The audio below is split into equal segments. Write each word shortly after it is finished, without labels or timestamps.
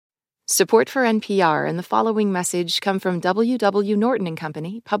Support for NPR and the following message come from W.W. Norton and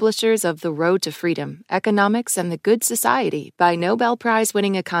Company, publishers of The Road to Freedom, Economics and the Good Society by Nobel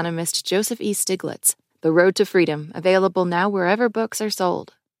Prize-winning economist Joseph E. Stiglitz. The Road to Freedom, available now wherever books are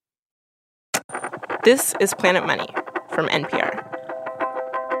sold. This is Planet Money from NPR.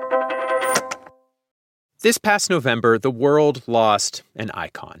 This past November, the world lost an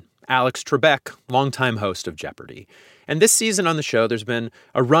icon, Alex Trebek, longtime host of Jeopardy. And this season on the show, there's been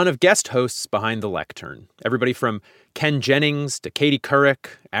a run of guest hosts behind the lectern. Everybody from Ken Jennings to Katie Couric,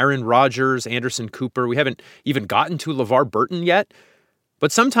 Aaron Rodgers, Anderson Cooper. We haven't even gotten to LeVar Burton yet.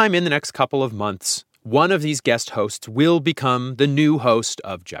 But sometime in the next couple of months, one of these guest hosts will become the new host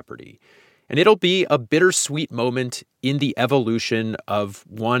of Jeopardy. And it'll be a bittersweet moment in the evolution of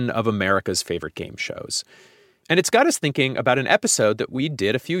one of America's favorite game shows. And it's got us thinking about an episode that we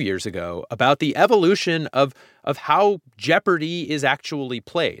did a few years ago about the evolution of how Jeopardy is actually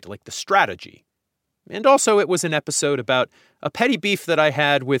played, like the strategy. And also it was an episode about a petty beef that I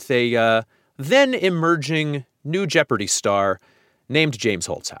had with a then-emerging new Jeopardy star named James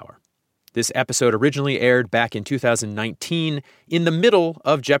Holzhauer. This episode originally aired back in 2019 in the middle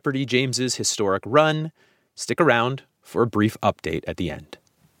of Jeopardy James's historic run. Stick around for a brief update at the end.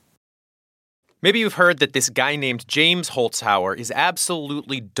 Maybe you've heard that this guy named James Holzhauer is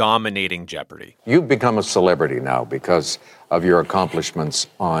absolutely dominating Jeopardy. You've become a celebrity now because of your accomplishments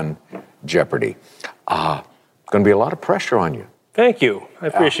on Jeopardy. Going to be a lot of pressure on you. Thank you. I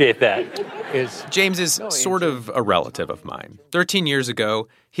appreciate that. James is sort of a relative of mine. 13 years ago,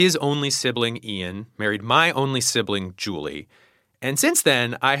 his only sibling, Ian, married my only sibling, Julie. And since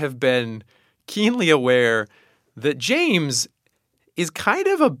then, I have been keenly aware that James is kind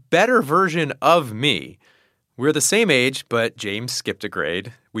of a better version of me. We're the same age, but James skipped a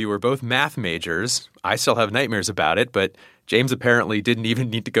grade. We were both math majors. I still have nightmares about it, but James apparently didn't even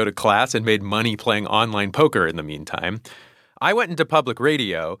need to go to class and made money playing online poker in the meantime. I went into public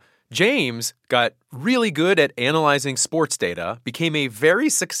radio. James got really good at analyzing sports data, became a very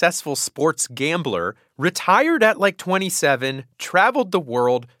successful sports gambler, retired at like 27, traveled the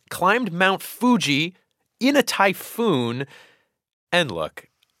world, climbed Mount Fuji in a typhoon. And look,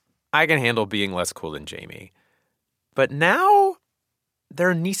 I can handle being less cool than Jamie. But now there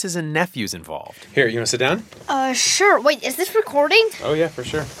are nieces and nephews involved. Here, you want to sit down? Sure. Wait, is this recording? Oh, yeah, for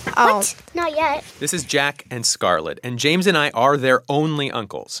sure. What? Not yet. This is Jack and Scarlett, and James and I are their only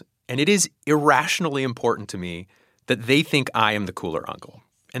uncles. And it is irrationally important to me that they think I am the cooler uncle.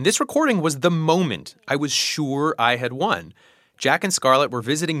 And this recording was the moment I was sure I had won. Jack and Scarlett were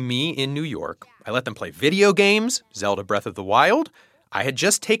visiting me in New York. I let them play video games, Zelda Breath of the Wild. I had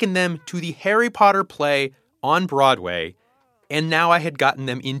just taken them to the Harry Potter play on Broadway, and now I had gotten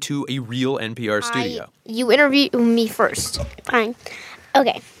them into a real NPR studio. You interview me first. Fine.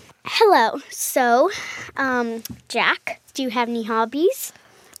 Okay. Hello. So, Jack, do you have any hobbies?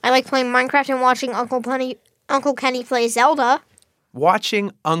 I like playing Minecraft and watching Uncle Kenny play Zelda.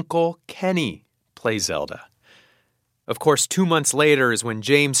 Watching Uncle Kenny play Zelda. Of course, 2 months later is when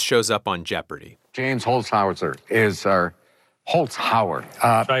James shows up on Jeopardy. James Holzhauer is our Holzhauer.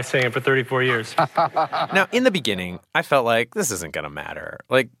 Try saying it for 34 years. Now, in the beginning, I felt like this isn't going to matter.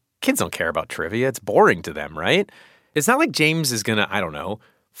 Like, kids don't care about trivia. It's boring to them, right? It's not like James is going to, I don't know,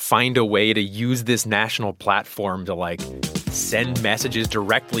 find a way to use this national platform to, like, send messages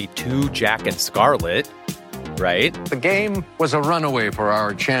directly to Jack and Scarlett, right? The game was a runaway for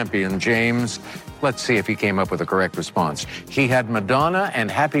our champion, James. Let's see if he came up with the correct response. He had Madonna and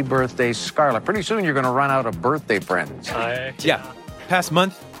Happy Birthday, Scarlett. Pretty soon you're going to run out of birthday friends. Yeah. Past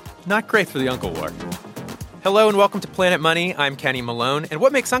month, not great for the Uncle War. Hello and welcome to Planet Money. I'm Kenny Malone. And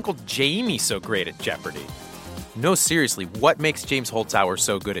what makes Uncle Jamie so great at Jeopardy? No, seriously, what makes James Holzhauer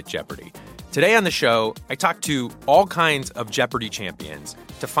so good at Jeopardy? Today on the show, I talked to all kinds of Jeopardy champions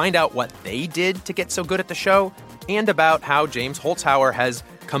to find out what they did to get so good at the show and about how James Holzhauer has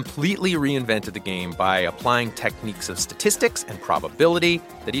completely reinvented the game by applying techniques of statistics and probability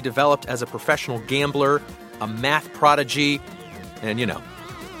that he developed as a professional gambler, a math prodigy, and, you know,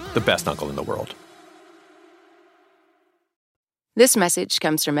 the best uncle in the world. This message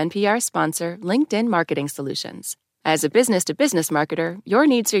comes from NPR sponsor LinkedIn Marketing Solutions. As a business-to-business marketer, your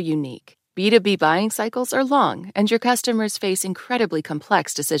needs are unique. B2B buying cycles are long, and your customers face incredibly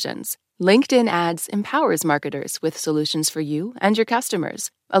complex decisions. LinkedIn Ads empowers marketers with solutions for you and your customers,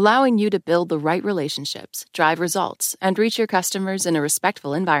 allowing you to build the right relationships, drive results, and reach your customers in a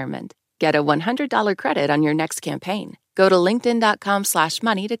respectful environment. Get a $100 credit on your next campaign. Go to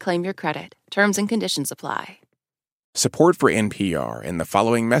linkedin.com/money to claim your credit. Terms and conditions apply. Support for NPR and the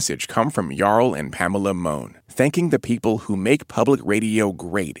following message come from Jarl and Pamela Mohn, thanking the people who make public radio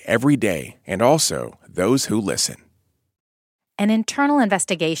great every day and also those who listen. An internal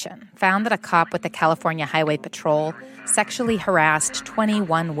investigation found that a cop with the California Highway Patrol sexually harassed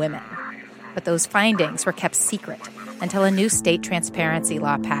 21 women. But those findings were kept secret until a new state transparency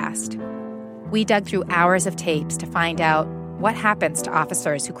law passed. We dug through hours of tapes to find out what happens to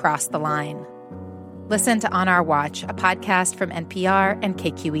officers who cross the line. Listen to On Our Watch, a podcast from NPR and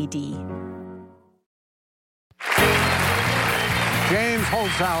KQED. James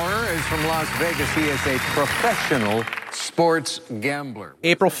Holzhauer is from Las Vegas. He is a professional sports gambler.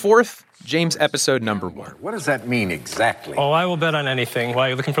 April 4th, James episode number 1. What does that mean exactly? Oh, I will bet on anything. Why, are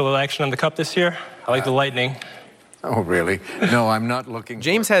you looking for a little action on the Cup this year? I like the Lightning. Oh, really? No, I'm not looking.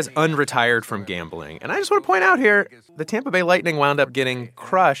 James has unretired from gambling. And I just want to point out here, the Tampa Bay Lightning wound up getting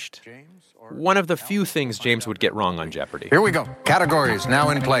crushed. One of the few things James would get wrong on Jeopardy. Here we go. Categories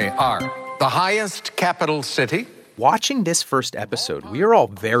now in play are the highest capital city. Watching this first episode, we are all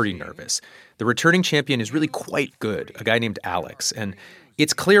very nervous. The returning champion is really quite good, a guy named Alex. And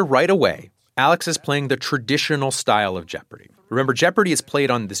it's clear right away, Alex is playing the traditional style of Jeopardy. Remember, Jeopardy is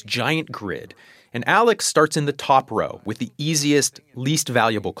played on this giant grid. And Alex starts in the top row with the easiest, least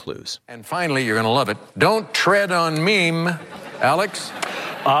valuable clues. And finally, you're going to love it. Don't tread on meme. Alex?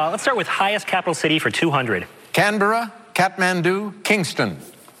 Let's start with highest capital city for 200. Canberra, Kathmandu, Kingston.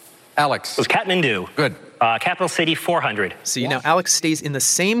 Alex? It was Kathmandu. Good. Capital city 400. See, now Alex stays in the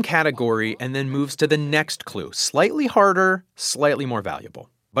same category and then moves to the next clue. Slightly harder, slightly more valuable.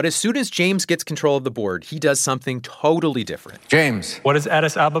 But as soon as James gets control of the board, he does something totally different. James? What is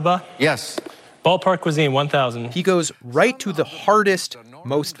Addis Ababa? Yes. Ballpark cuisine 1,000. He goes right to the hardest,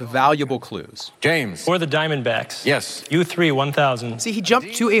 most valuable clues. James? Or the Diamondbacks. Yes. U3 1,000. See, he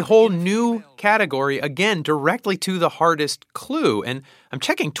jumped to a whole new category, again, directly to the hardest clue. And I'm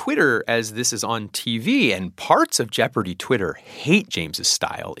checking Twitter as this is on TV, and parts of Jeopardy Twitter hate James's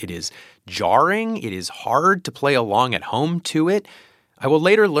style. It is jarring. It is hard to play along at home to it. I will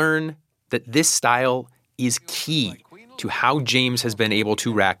later learn that this style is key to how James has been able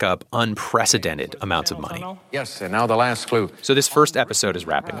to rack up unprecedented amounts of money. Yes, and now the last clue. So this first episode is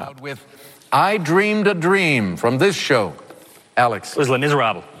wrapping up. With I Dreamed a Dream from this show. Alex? It was Les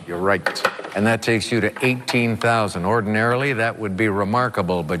Miserables. You're right. And that takes you to 18,000. Ordinarily, that would be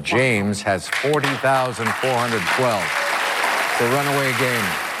remarkable, but James has 40,412. The runaway game.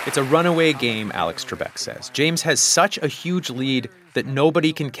 It's a runaway game, Alex Trebek says. James has such a huge lead that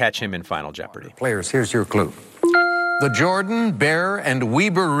nobody can catch him in Final Jeopardy. Players, here's your clue. The Jordan, Bear, and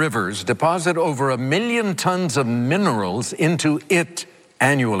Weber rivers deposit over 1 million tons of minerals into it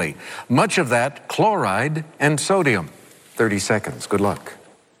annually. Much of that chloride and sodium. 30 seconds. Good luck.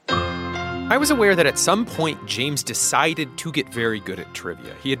 I was aware that at some point James decided to get very good at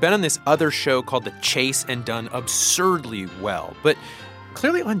trivia. He had been on this other show called The Chase and done absurdly well. But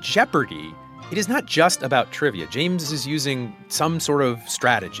clearly on Jeopardy, it is not just about trivia. James is using some sort of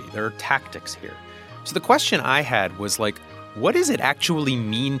strategy. There are tactics here. So the question I had was what does it actually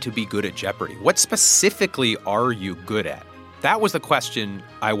mean to be good at Jeopardy? What specifically are you good at? That was the question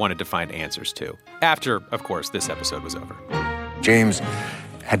I wanted to find answers to. After, of course, this episode was over. James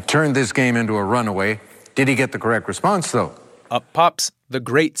had turned this game into a runaway. Did he get the correct response, though? Up pops the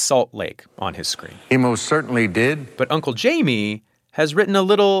Great Salt Lake on his screen. He most certainly did. But Uncle Jamie has written a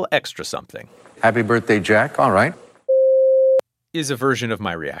little extra something. Happy birthday, Jack. All right. Is a version of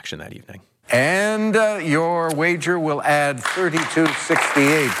my reaction that evening. And your wager will add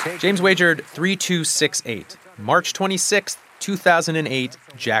 3268. James wagered 3268. March 26th, 2008,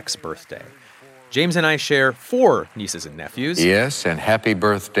 Jack's birthday. James and I share 4 nieces and nephews. Yes, and happy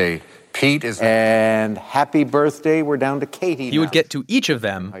birthday, Pete. And happy birthday, we're down to Katie He would get to each of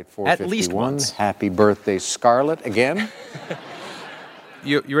them at least once. Happy birthday, Scarlett, again.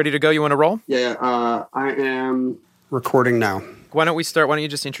 You ready to go? You want to roll? Yeah, I am recording now. Why don't we start? Why don't you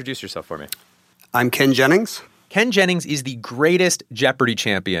just introduce yourself for me? I'm Ken Jennings. Ken Jennings is the greatest Jeopardy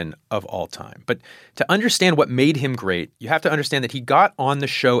champion of all time. But to understand what made him great, you have to understand that he got on the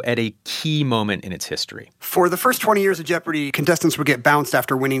show at a key moment in its history. For the first 20 years of Jeopardy, contestants would get bounced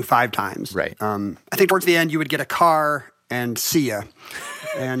after winning 5 times. Right. I think towards the end, you would get a car and see ya.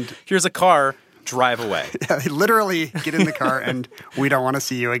 And here's a car, drive away. Literally get in the car and we don't want to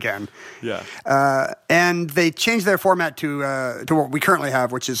see you again. Yeah. And they changed their format to what we currently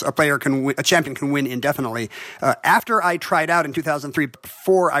have, which is a champion can win indefinitely. After I tried out in 2003,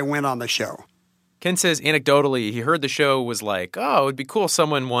 before I went on the show. Ken says anecdotally, he heard the show was like, oh, it'd be cool if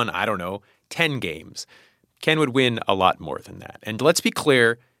someone won, I don't know, 10 games. Ken would win a lot more than that. And let's be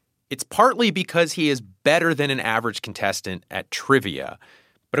clear, It's partly because he is better than an average contestant at trivia.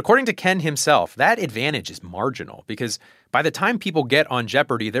 But according to Ken himself, that advantage is marginal because by the time people get on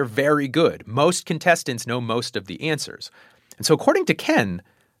Jeopardy, they're very good. Most contestants know most of the answers. And so according to Ken,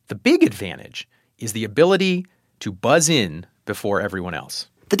 the big advantage is the ability to buzz in before everyone else.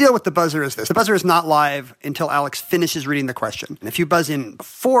 The deal with the buzzer is this. The buzzer is not live until Alex finishes reading the question. And if you buzz in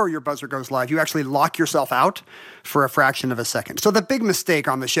before your buzzer goes live, you actually lock yourself out for a fraction of a second. So the big mistake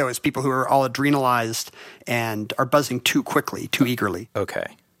on the show is people who are all adrenalized and are buzzing too quickly, too eagerly.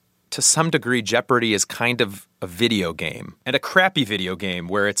 Okay. To some degree, Jeopardy is kind of a video game, and a crappy video game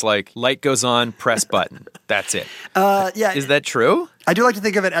where it's like, light goes on, press button. That's it. Yeah. Is that true? I do like to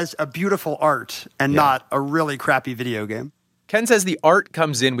think of it as a beautiful art and not a really crappy video game. Ken says the art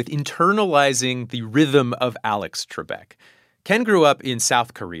comes in with internalizing the rhythm of Alex Trebek. Ken grew up in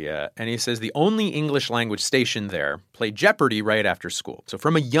South Korea, and he says the only English language station there played Jeopardy right after school. So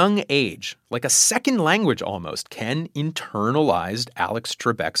from a young age, like a second language almost, Ken internalized Alex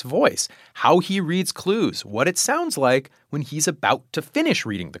Trebek's voice, how he reads clues, what it sounds like when he's about to finish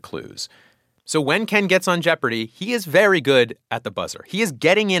reading the clues. So when Ken gets on Jeopardy, he is very good at the buzzer. He is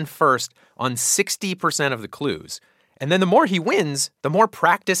getting in first on 60% of the clues. And then the more he wins, the more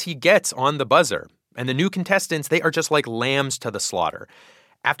practice he gets on the buzzer. And the new contestants, they are just like lambs to the slaughter.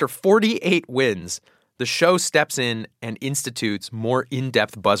 After 48 wins, the show steps in and institutes more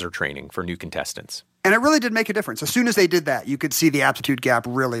in-depth buzzer training for new contestants. And it really did make a difference. As soon as they did that, you could see the aptitude gap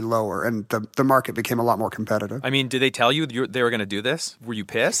really lower, and the market became a lot more competitive. I mean, did they tell you they were going to do this? Were you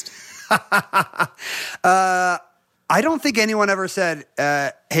pissed? I don't think anyone ever said,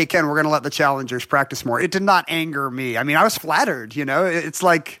 hey, Ken, we're going to let the challengers practice more. It did not anger me. I mean, I was flattered, you know. It's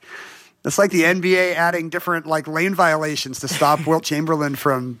like the NBA adding different lane violations to stop Wilt Chamberlain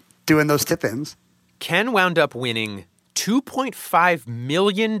from doing those tip-ins. Ken wound up winning $2.5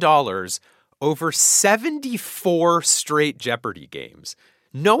 million over 74 straight Jeopardy games.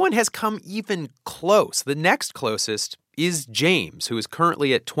 No one has come even close. The next closest is James, who is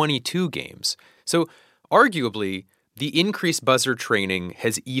currently at 22 games. So arguably, the increased buzzer training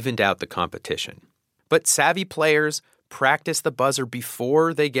has evened out the competition. But savvy players practice the buzzer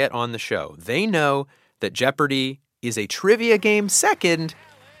before they get on the show. They know that Jeopardy is a trivia game second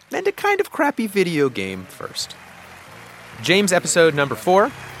and a kind of crappy video game first. James, episode number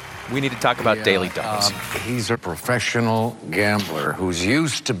 4. We need to talk about daily doubles. He's a professional gambler who's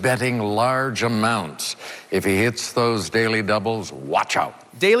used to betting large amounts. If he hits those daily doubles, watch out.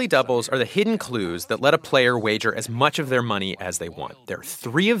 Daily doubles are the hidden clues that let a player wager as much of their money as they want. There are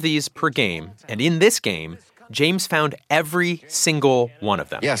 3 of these per game, and in this game, James found every single one of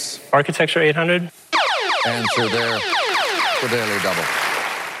them. Yes. Architecture 800. Answer there for daily double.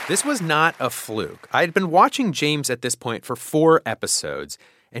 This was not a fluke. I had been watching James at this point for 4 episodes,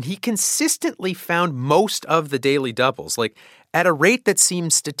 and he consistently found most of the daily doubles, at a rate that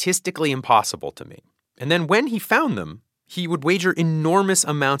seemed statistically impossible to me. And then when he found them, he would wager enormous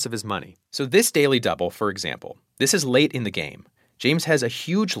amounts of his money. So this daily double, for example, this is late in the game. James has a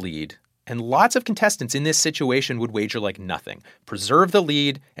huge lead, and lots of contestants in this situation would wager like nothing. Preserve the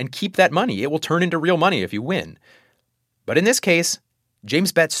lead and keep that money. It will turn into real money if you win. But in this case,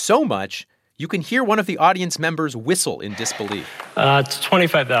 James bet so much, you can hear one of the audience members whistle in disbelief. It's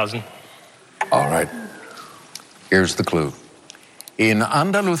 $25,000. All right. Here's the clue. In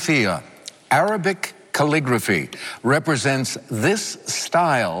Andalusia, Arabic calligraphy represents this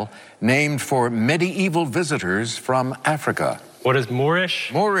style named for medieval visitors from Africa. What is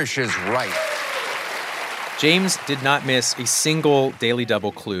Moorish? Moorish is right. James did not miss a single daily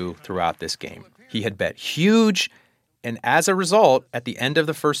double clue throughout this game. He had bet huge, and as a result, at the end of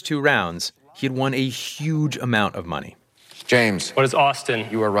the first 2 rounds, he had won a huge amount of money. James. What is Austin?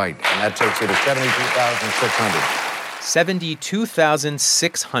 You are right, and that takes you to $72,600.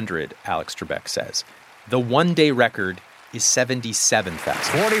 $72,600, Alex Trebek says. The one-day record is $77,000.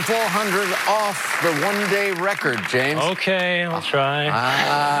 $4,400 off the one-day record, James. Okay, I'll try.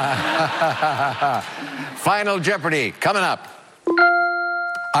 Final Jeopardy coming up.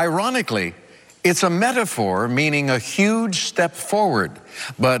 Ironically, it's a metaphor meaning a huge step forward.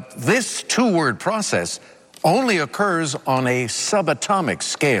 But this 2-word process only occurs on a subatomic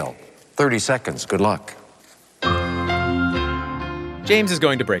scale. 30 seconds. Good luck. James is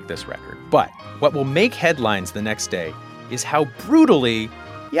going to break this record. But what will make headlines the next day is how brutally,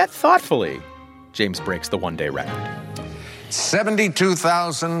 yet thoughtfully, James breaks the one-day record.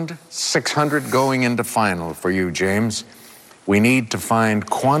 $72,600 going into final for you, James. We need to find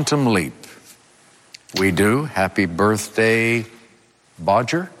Quantum Leap. We do. Happy birthday,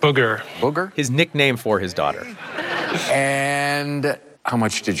 Bodger? Booger. Booger? His nickname for his daughter. And How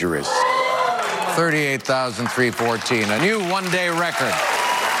much did you risk? $38,314. A new one-day record.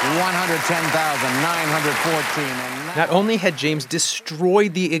 $110,914. Not only had James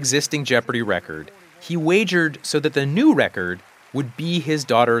destroyed the existing Jeopardy record, he wagered so that the new record would be his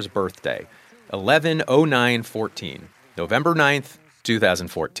daughter's birthday, 11/09/14, November 9th,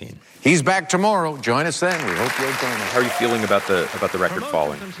 2014. He's back tomorrow. Join us then. We hope you'll join us. How are you feeling about the record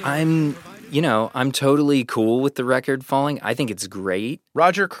falling? I'm totally cool with the record falling. I think it's great.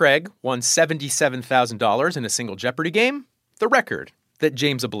 Roger Craig won $77,000 in a single Jeopardy game, the record that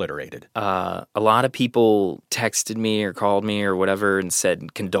James obliterated. A lot of people texted me or called me or whatever and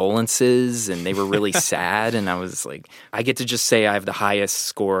said condolences, and they were really sad. And I was like, I get to just say I have the highest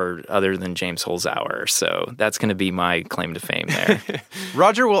score other than James Holzhauer. So that's going to be my claim to fame there.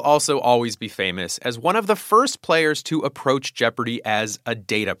 Roger will also always be famous as one of the first players to approach Jeopardy as a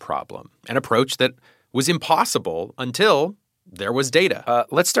data problem, an approach that was impossible until there was data.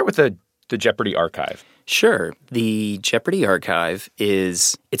 Let's start with the Jeopardy archive. Sure. The Jeopardy archive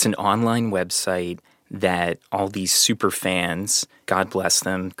it's an online website that all these super fans, God bless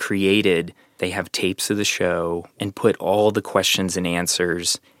them, created. They have tapes of the show and put all the questions and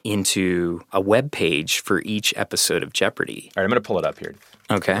answers into a web page for each episode of Jeopardy. All right, I'm going to pull it up here.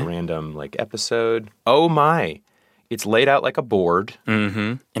 Okay. A random, episode. Oh, my. It's laid out like a board.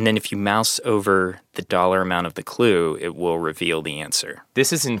 Mm-hmm. And then if you mouse over the dollar amount of the clue, it will reveal the answer.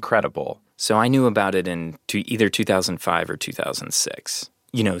 This is incredible. So I knew about it in either 2005 or 2006.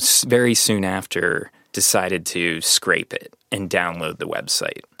 Very soon after, decided to scrape it and download the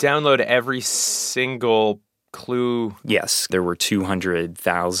website. Download every single clue? Yes. There were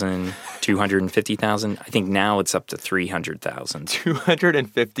 200,000, 250,000. I think now it's up to 300,000.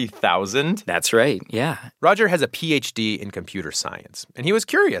 250,000? That's right, yeah. Roger has a PhD in computer science, and he was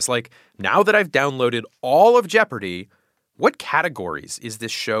curious, now that I've downloaded all of Jeopardy, what categories is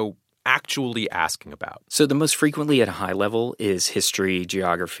this show actually asking about? So the most frequently at a high level is history,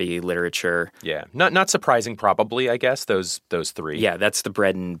 geography, literature. Yeah, not surprising probably, I guess, those three. Yeah, that's the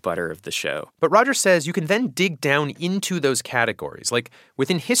bread and butter of the show. But Roger says you can then dig down into those categories.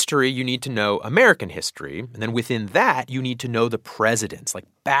 Within history, you need to know American history, and then within that, you need to know the presidents,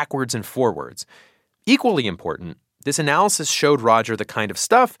 backwards and forwards. Equally important, this analysis showed Roger the kind of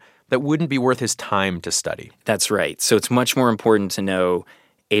stuff that wouldn't be worth his time to study. That's right. So it's much more important to know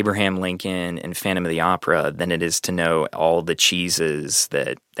Abraham Lincoln and Phantom of the Opera than it is to know all the cheeses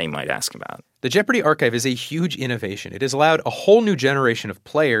that they might ask about. The Jeopardy archive is a huge innovation. It has allowed a whole new generation of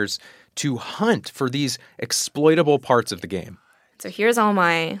players to hunt for these exploitable parts of the game. So here's all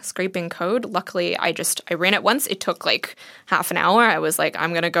my scraping code. Luckily, I ran it once. It took half an hour. I was like,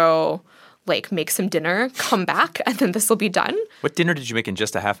 I'm going to go make some dinner, come back, and then this will be done. What dinner did you make in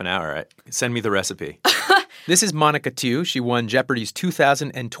just a half an hour? Send me the recipe. This is Monica Tu. She won Jeopardy's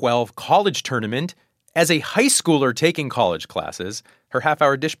 2012 college tournament as a high schooler taking college classes. Her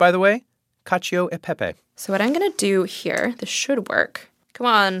half-hour dish, by the way, cacio e pepe. So what I'm going to do here, this should work. Come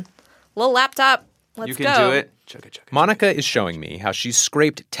on, little laptop, let's go. You can do it. Monica is showing me how she's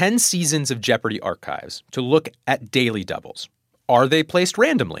scraped 10 seasons of Jeopardy archives to look at daily doubles. Are they placed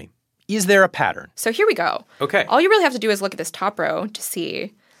randomly? Is there a pattern? So here we go. Okay. All you really have to do is look at this top row to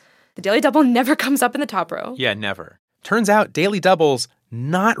see the daily double never comes up in the top row. Yeah, never. Turns out daily doubles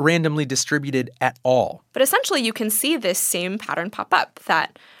not randomly distributed at all. But essentially you can see this same pattern pop up,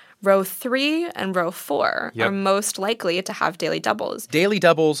 that row 3 and row 4 are most likely to have daily doubles. Daily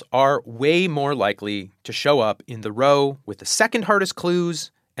doubles are way more likely to show up in the row with the second hardest clues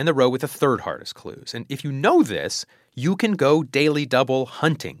and the row with the third hardest clues. And if you know this, you can go daily double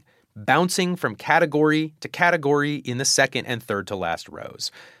hunting, bouncing from category to category in the second and third to last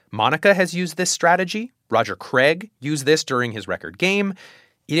rows. Monica has used this strategy. Roger Craig used this during his record game.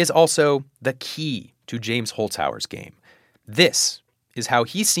 It is also the key to James Holzhauer's game. This is how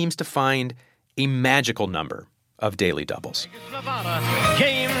he seems to find a magical number of daily doubles. Nevada,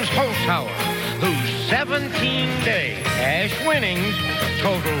 James Holzhauer, whose 17-day cash winnings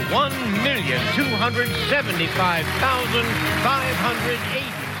total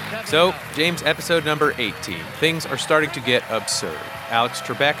 $1,275,587. So, James, episode number 18. Things are starting to get absurd. Alex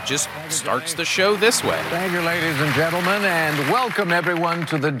Trebek just starts the show this way. Thank you, ladies and gentlemen, and welcome everyone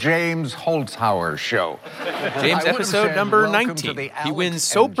to the James Holzhauer Show. James, episode number 19. He wins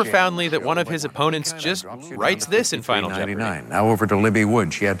so profoundly that one of his opponents just writes this in Final Jeopardy. Now over to Libby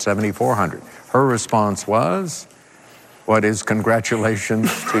Wood. She had 7,400. Her response was, what is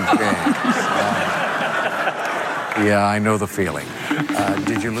congratulations to James? Yeah, I know the feeling.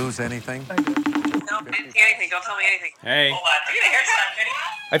 Did you lose anything? No, didn't see anything. Don't tell me anything. Hey. Hold on. Are you gonna haircut, Jenny?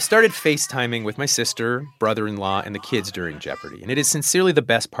 I've started FaceTiming with my sister, brother-in-law, and the kids during Jeopardy, and it is sincerely the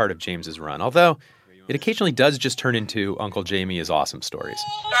best part of James's run, although it occasionally does just turn into Uncle Jamie is awesome stories.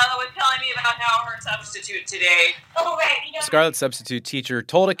 Scarlett was telling me about how her substitute today. Oh, right. Scarlett's substitute teacher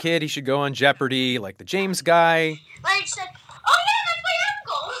told a kid he should go on Jeopardy, like the James guy. Like said, oh yeah, that's my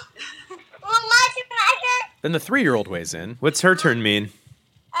uncle. Well, my Then the 3-year-old weighs in. What's her turn mean?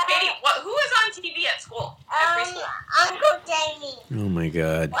 Katie, who is on TV at school? At preschool? Uncle Jamie. Oh my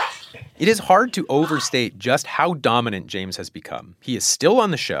God. It is hard to overstate just how dominant James has become. He is still on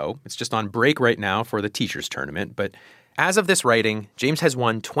the show. It's just on break right now for the teachers tournament. But as of this writing, James has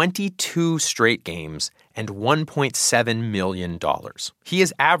won 22 straight games and $1.7 million. He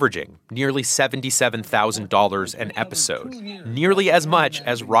is averaging nearly $77,000 an episode, nearly as much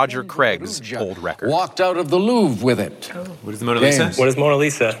as Roger Craig's old record. Walked out of the Louvre with it. What is the Mona Lisa? James. What is Mona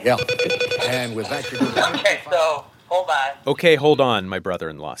Lisa? Yeah. And with that, you're doing Okay, so hold on. Okay, hold on, my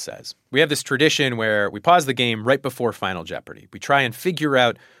brother-in-law says. We have this tradition where we pause the game right before Final Jeopardy. We try and figure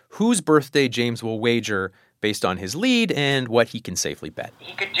out whose birthday James will wager based on his lead and what he can safely bet.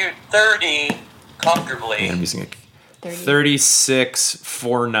 He could do 30 comfortably. I'm using it.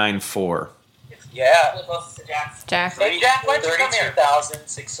 36,494. Yeah. Closest to Jack's. Jack. Hey, Jack, why don't you come here?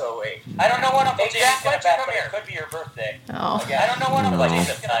 32,608. I don't know what Uncle Jamie's gonna bet, but it could be your birthday. Oh. I don't know what Uncle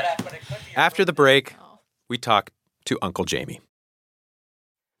Jamie's gonna bet, but it could be your After the break, we talk to Uncle Jamie.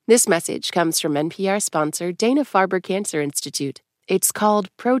 This message comes from NPR sponsor Dana-Farber Cancer Institute. It's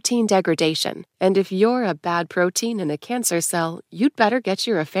called protein degradation, and if you're a bad protein in a cancer cell, you'd better get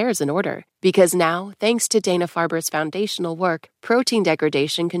your affairs in order. Because now, thanks to Dana-Farber's foundational work, protein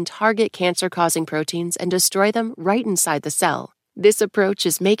degradation can target cancer-causing proteins and destroy them right inside the cell. This approach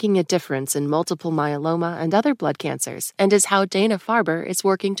is making a difference in multiple myeloma and other blood cancers, and is how Dana-Farber is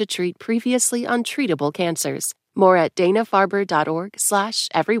working to treat previously untreatable cancers. More at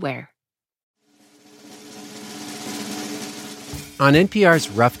danafarber.org/everywhere. On NPR's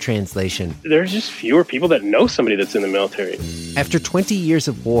Rough Translation, There's just fewer people that know somebody that's in the military. after 20 years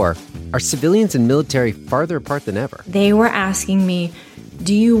of war, are civilians and military farther apart than ever? They were asking me,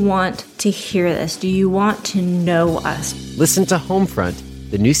 do you want to hear this? Do you want to know us? Listen to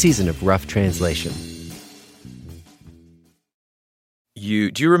Homefront, the new season of Rough Translation.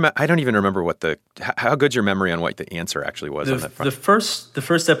 Do you remember? I don't even remember how good's your memory on what the answer actually was on that front? The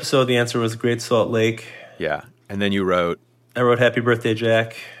first episode, the answer was Great Salt Lake. Yeah, and then you wrote. I wrote Happy Birthday,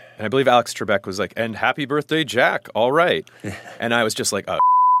 Jack. And I believe Alex Trebek was like, and happy birthday, Jack. All right. And I was just like, oh,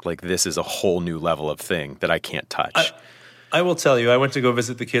 like this is a whole new level of thing that I can't touch. I will tell you, I went to go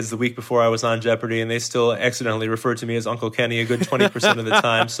visit the kids the week before I was on Jeopardy, and they still accidentally referred to me as Uncle Kenny a good 20% of the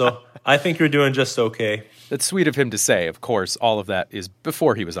time. So I think you're doing just okay. That's sweet of him to say. Of course, all of that is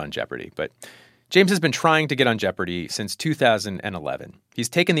before he was on Jeopardy. But James has been trying to get on Jeopardy since 2011. He's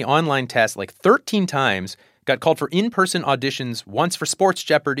taken the online test like 13 times, got called for in-person auditions once for Sports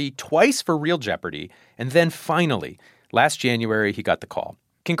Jeopardy, twice for Real Jeopardy, and then finally, last January, he got the call.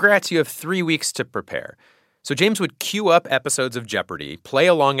 Congrats, you have 3 weeks to prepare. So James would queue up episodes of Jeopardy, play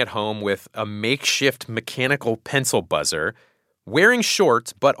along at home with a makeshift mechanical pencil buzzer, wearing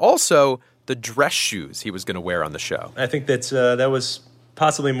shorts, but also the dress shoes he was going to wear on the show. I think that was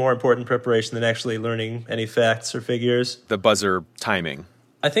possibly more important preparation than actually learning any facts or figures. The buzzer timing.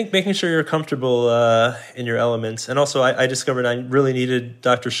 I think making sure you're comfortable in your elements. And also, I discovered I really needed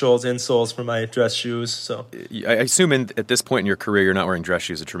Dr. Scholl's insoles for my dress shoes. So I assume at this point in your career, you're not wearing dress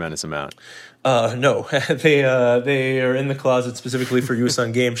shoes a tremendous amount. No. They are in the closet specifically for use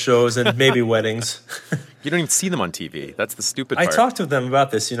on game shows and maybe weddings. You don't even see them on TV. That's the stupid part. I talked to them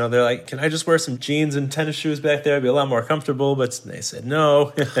about this. You know, they're like, can I just wear some jeans and tennis shoes back there? I'd be a lot more comfortable. But they said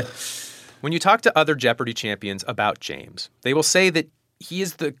no. When you talk to other Jeopardy champions about James, they will say that he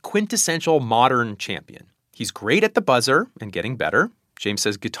is the quintessential modern champion. He's great at the buzzer and getting better. James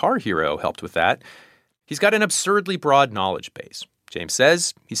says Guitar Hero helped with that. He's got an absurdly broad knowledge base. James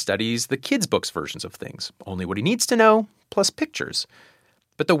says he studies the kids' books versions of things, only what he needs to know, plus pictures.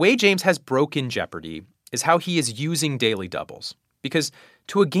 But the way James has broken Jeopardy is how he is using daily doubles. Because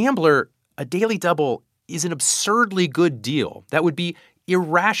to a gambler, a daily double is an absurdly good deal that would be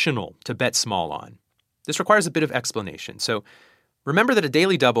irrational to bet small on. This requires a bit of explanation. So remember that a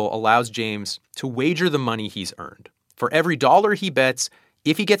daily double allows James to wager the money he's earned. For every dollar he bets,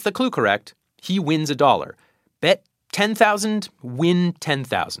 if he gets the clue correct, he wins $1. Bet 10,000, win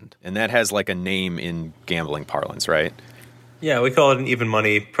 10,000. And that has like a name in gambling parlance, right? Yeah, we call it an even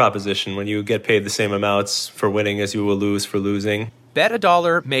money proposition when you get paid the same amounts for winning as you will lose for losing. Bet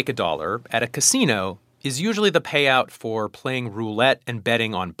 $1, make $1 at a casino is usually the payout for playing roulette and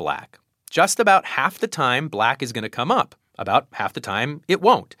betting on black. Just about half the time, black is going to come up. About half the time, it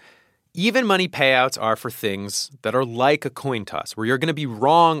won't. Even money payouts are for things that are like a coin toss, where you're going to be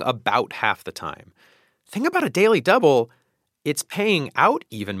wrong about half the time. Think about a daily double. It's paying out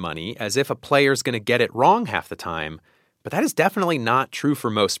even money as if a player's going to get it wrong half the time. But that is definitely not true for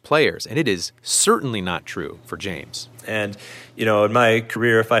most players, and it is certainly not true for James. And, in my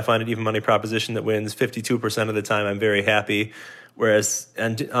career, if I find an even money proposition that wins 52% of the time, I'm very happy. Whereas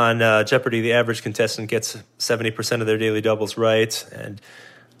on Jeopardy, the average contestant gets 70% of their daily doubles right. And,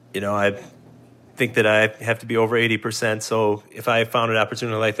 I think that I have to be over 80%. So if I found an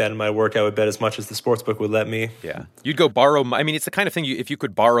opportunity like that in my work, I would bet as much as the sportsbook would let me. Yeah. You'd go borrow. I mean, it's the kind of thing if you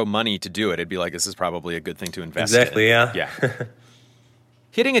could borrow money to do it, it'd be like, this is probably a good thing to invest in. Exactly, yeah. Yeah.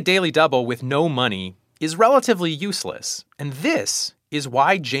 Hitting a daily double with no money is relatively useless. And this is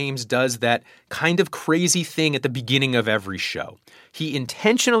why James does that kind of crazy thing at the beginning of every show. He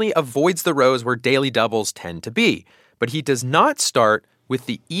intentionally avoids the rows where daily doubles tend to be, but he does not start with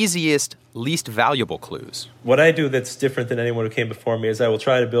the easiest, least valuable clues. What I do that's different than anyone who came before me is I will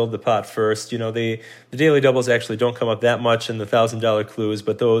try to build the pot first. The daily doubles actually don't come up that much in the $1,000 clues,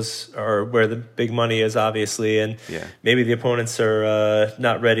 but those are where the big money is, obviously. And maybe the opponents are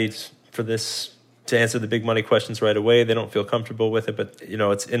not ready for this to answer the big money questions right away. They don't feel comfortable with it, but,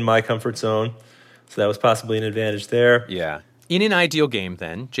 it's in my comfort zone. So that was possibly an advantage there. Yeah. In an ideal game,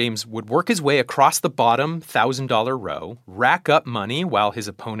 then, James would work his way across the bottom $1,000 row, rack up money while his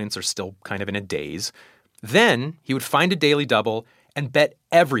opponents are still kind of in a daze. Then he would find a daily double and bet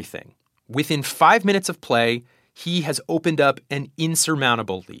everything. Within 5 minutes of play, he has opened up an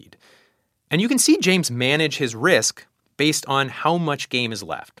insurmountable lead. And you can see James manage his risk based on how much game is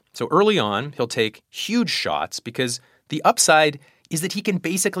left. So early on, he'll take huge shots because the upside is that he can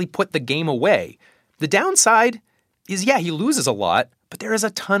basically put the game away. The downside is, he loses a lot, but there is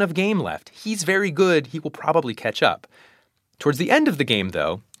a ton of game left. He's very good. He will probably catch up. Towards the end of the game,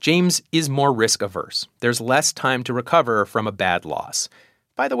 though, James is more risk-averse. There's less time to recover from a bad loss.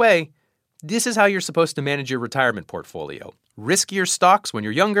 By the way, this is how you're supposed to manage your retirement portfolio. Riskier stocks when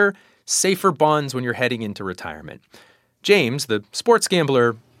you're younger, safer bonds when you're heading into retirement. James, the sports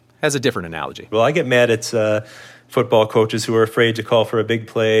gambler, has a different analogy. Well, I get mad at football coaches who are afraid to call for a big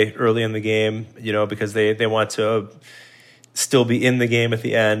play early in the game, because they want to still be in the game at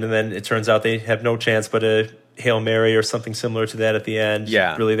the end. And then it turns out they have no chance but a Hail Mary or something similar to that at the end.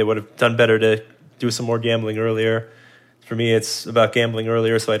 Yeah. Really, they would have done better to do some more gambling earlier. For me, it's about gambling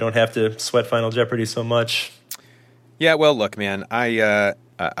earlier so I don't have to sweat Final Jeopardy so much. Yeah, well, look, man, I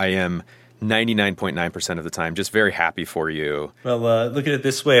am 99.9% of the time just very happy for you. Well, look at it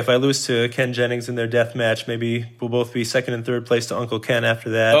this way. If I lose to Ken Jennings in their death match, maybe we'll both be second and third place to Uncle Ken after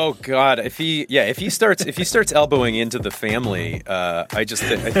that. Oh God, if he starts elbowing into the family, I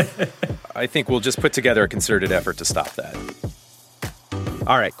think we'll just put together a concerted effort to stop that.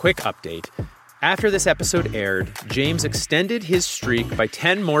 All right, quick update. After this episode aired, James extended his streak by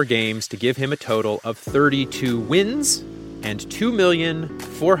 10 more games to give him a total of 32 wins and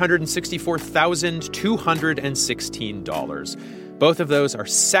 $2,464,216. Both of those are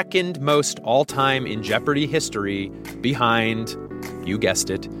second most all-time in Jeopardy history, behind, you guessed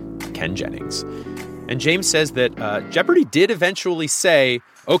it, Ken Jennings. And James says that Jeopardy did eventually say,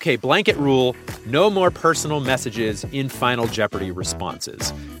 okay, blanket rule, no more personal messages in Final Jeopardy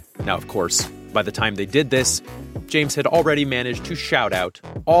responses. Now, of course, by the time they did this, James had already managed to shout out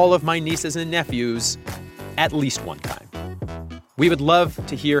all of my nieces and nephews at least one time. We would love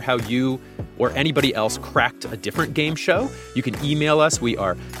to hear how you or anybody else cracked a different game show. You can email us. We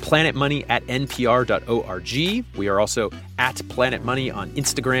are planetmoney@npr.org. We are also at Planet Money on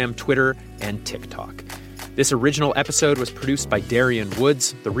Instagram, Twitter, and TikTok. This original episode was produced by Darian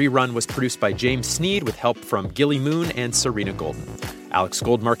Woods. The rerun was produced by James Sneed with help from Gilly Moon and Serena Golden. Alex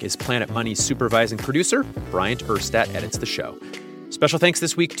Goldmark is Planet Money's supervising producer. Bryant Erstadt edits the show. Special thanks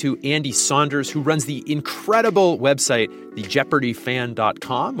this week to Andy Saunders, who runs the incredible website,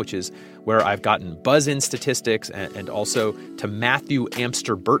 thejeopardyfan.com, which is where I've gotten buzz-in statistics, and also to Matthew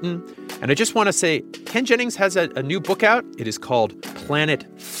Amster Burton. And I just want to say, Ken Jennings has a new book out. It is called Planet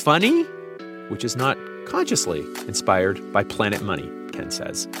Funny, which is not consciously inspired by Planet Money, Ken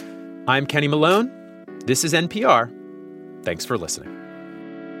says. I'm Kenny Malone. This is NPR. Thanks for listening.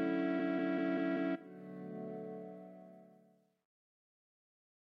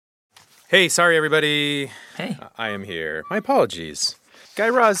 Hey, sorry, everybody. Hey. I am here. My apologies. Guy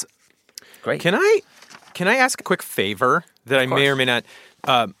Raz. Great. Can I ask a quick favor that I may or may not...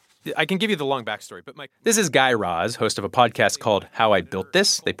 I can give you the long backstory, but this is Guy Raz, host of a podcast called How I Built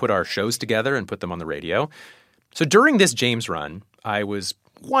This. They put our shows together and put them on the radio. So during this James run, I was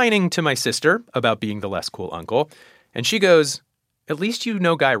whining to my sister about being the less cool uncle. And she goes, "At least you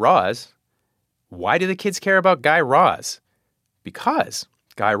know Guy Raz." Why do the kids care about Guy Raz? Because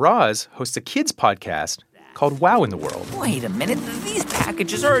Guy Raz hosts a kids podcast called Wow in the World. Wait a minute. These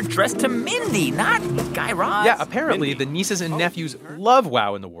packages are addressed to Mindy, not Guy Raz. Yeah, apparently the nieces and nephews love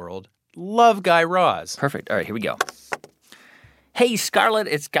Wow in the World, love Guy Raz. Perfect. All right, here we go. Hey, Scarlett,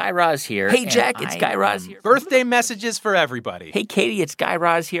 it's Guy Raz here. Hey, Jack, it's Guy Raz here. Birthday messages for everybody. Hey, Katie, it's Guy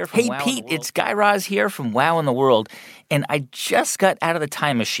Raz here from Wow in the World. Hey, Pete, it's Guy Raz here from Wow in the World. And I just got out of the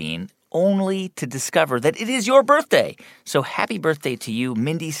time machine only to discover that it is your birthday. So happy birthday to you.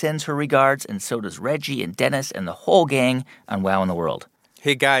 Mindy sends her regards, and so does Reggie and Dennis and the whole gang on Wow in the World.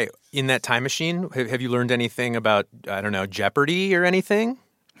 Hey, Guy, in that time machine, have you learned anything about, I don't know, Jeopardy or anything?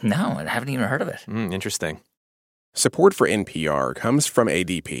 No, I haven't even heard of it. Interesting. Support for NPR comes from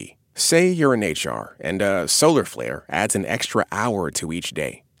ADP. Say you're in HR and a solar flare adds an extra hour to each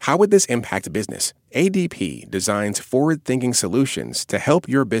day. How would this impact business? ADP designs forward-thinking solutions to help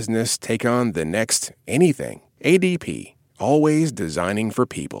your business take on the next anything. ADP, always designing for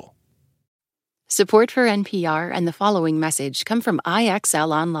people. Support for NPR and the following message come from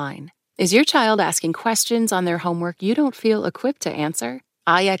IXL Online. Is your child asking questions on their homework you don't feel equipped to answer?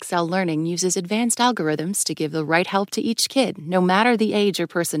 IXL Learning uses advanced algorithms to give the right help to each kid, no matter the age or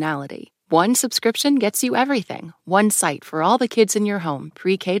personality. One subscription gets you everything. One site for all the kids in your home,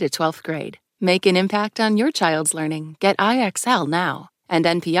 pre-K to 12th grade. Make an impact on your child's learning. Get IXL now. And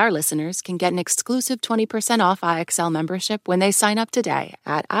NPR listeners can get an exclusive 20% off IXL membership when they sign up today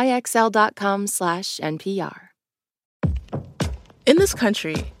at IXL.com/NPR. In this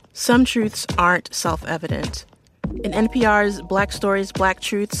country, some truths aren't self-evident. In NPR's Black Stories, Black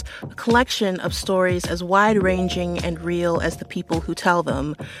Truths, a collection of stories as wide-ranging and real as the people who tell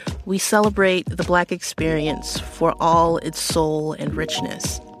them, we celebrate the Black experience for all its soul and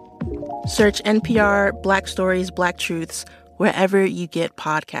richness. Search NPR Black Stories, Black Truths wherever you get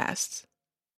podcasts.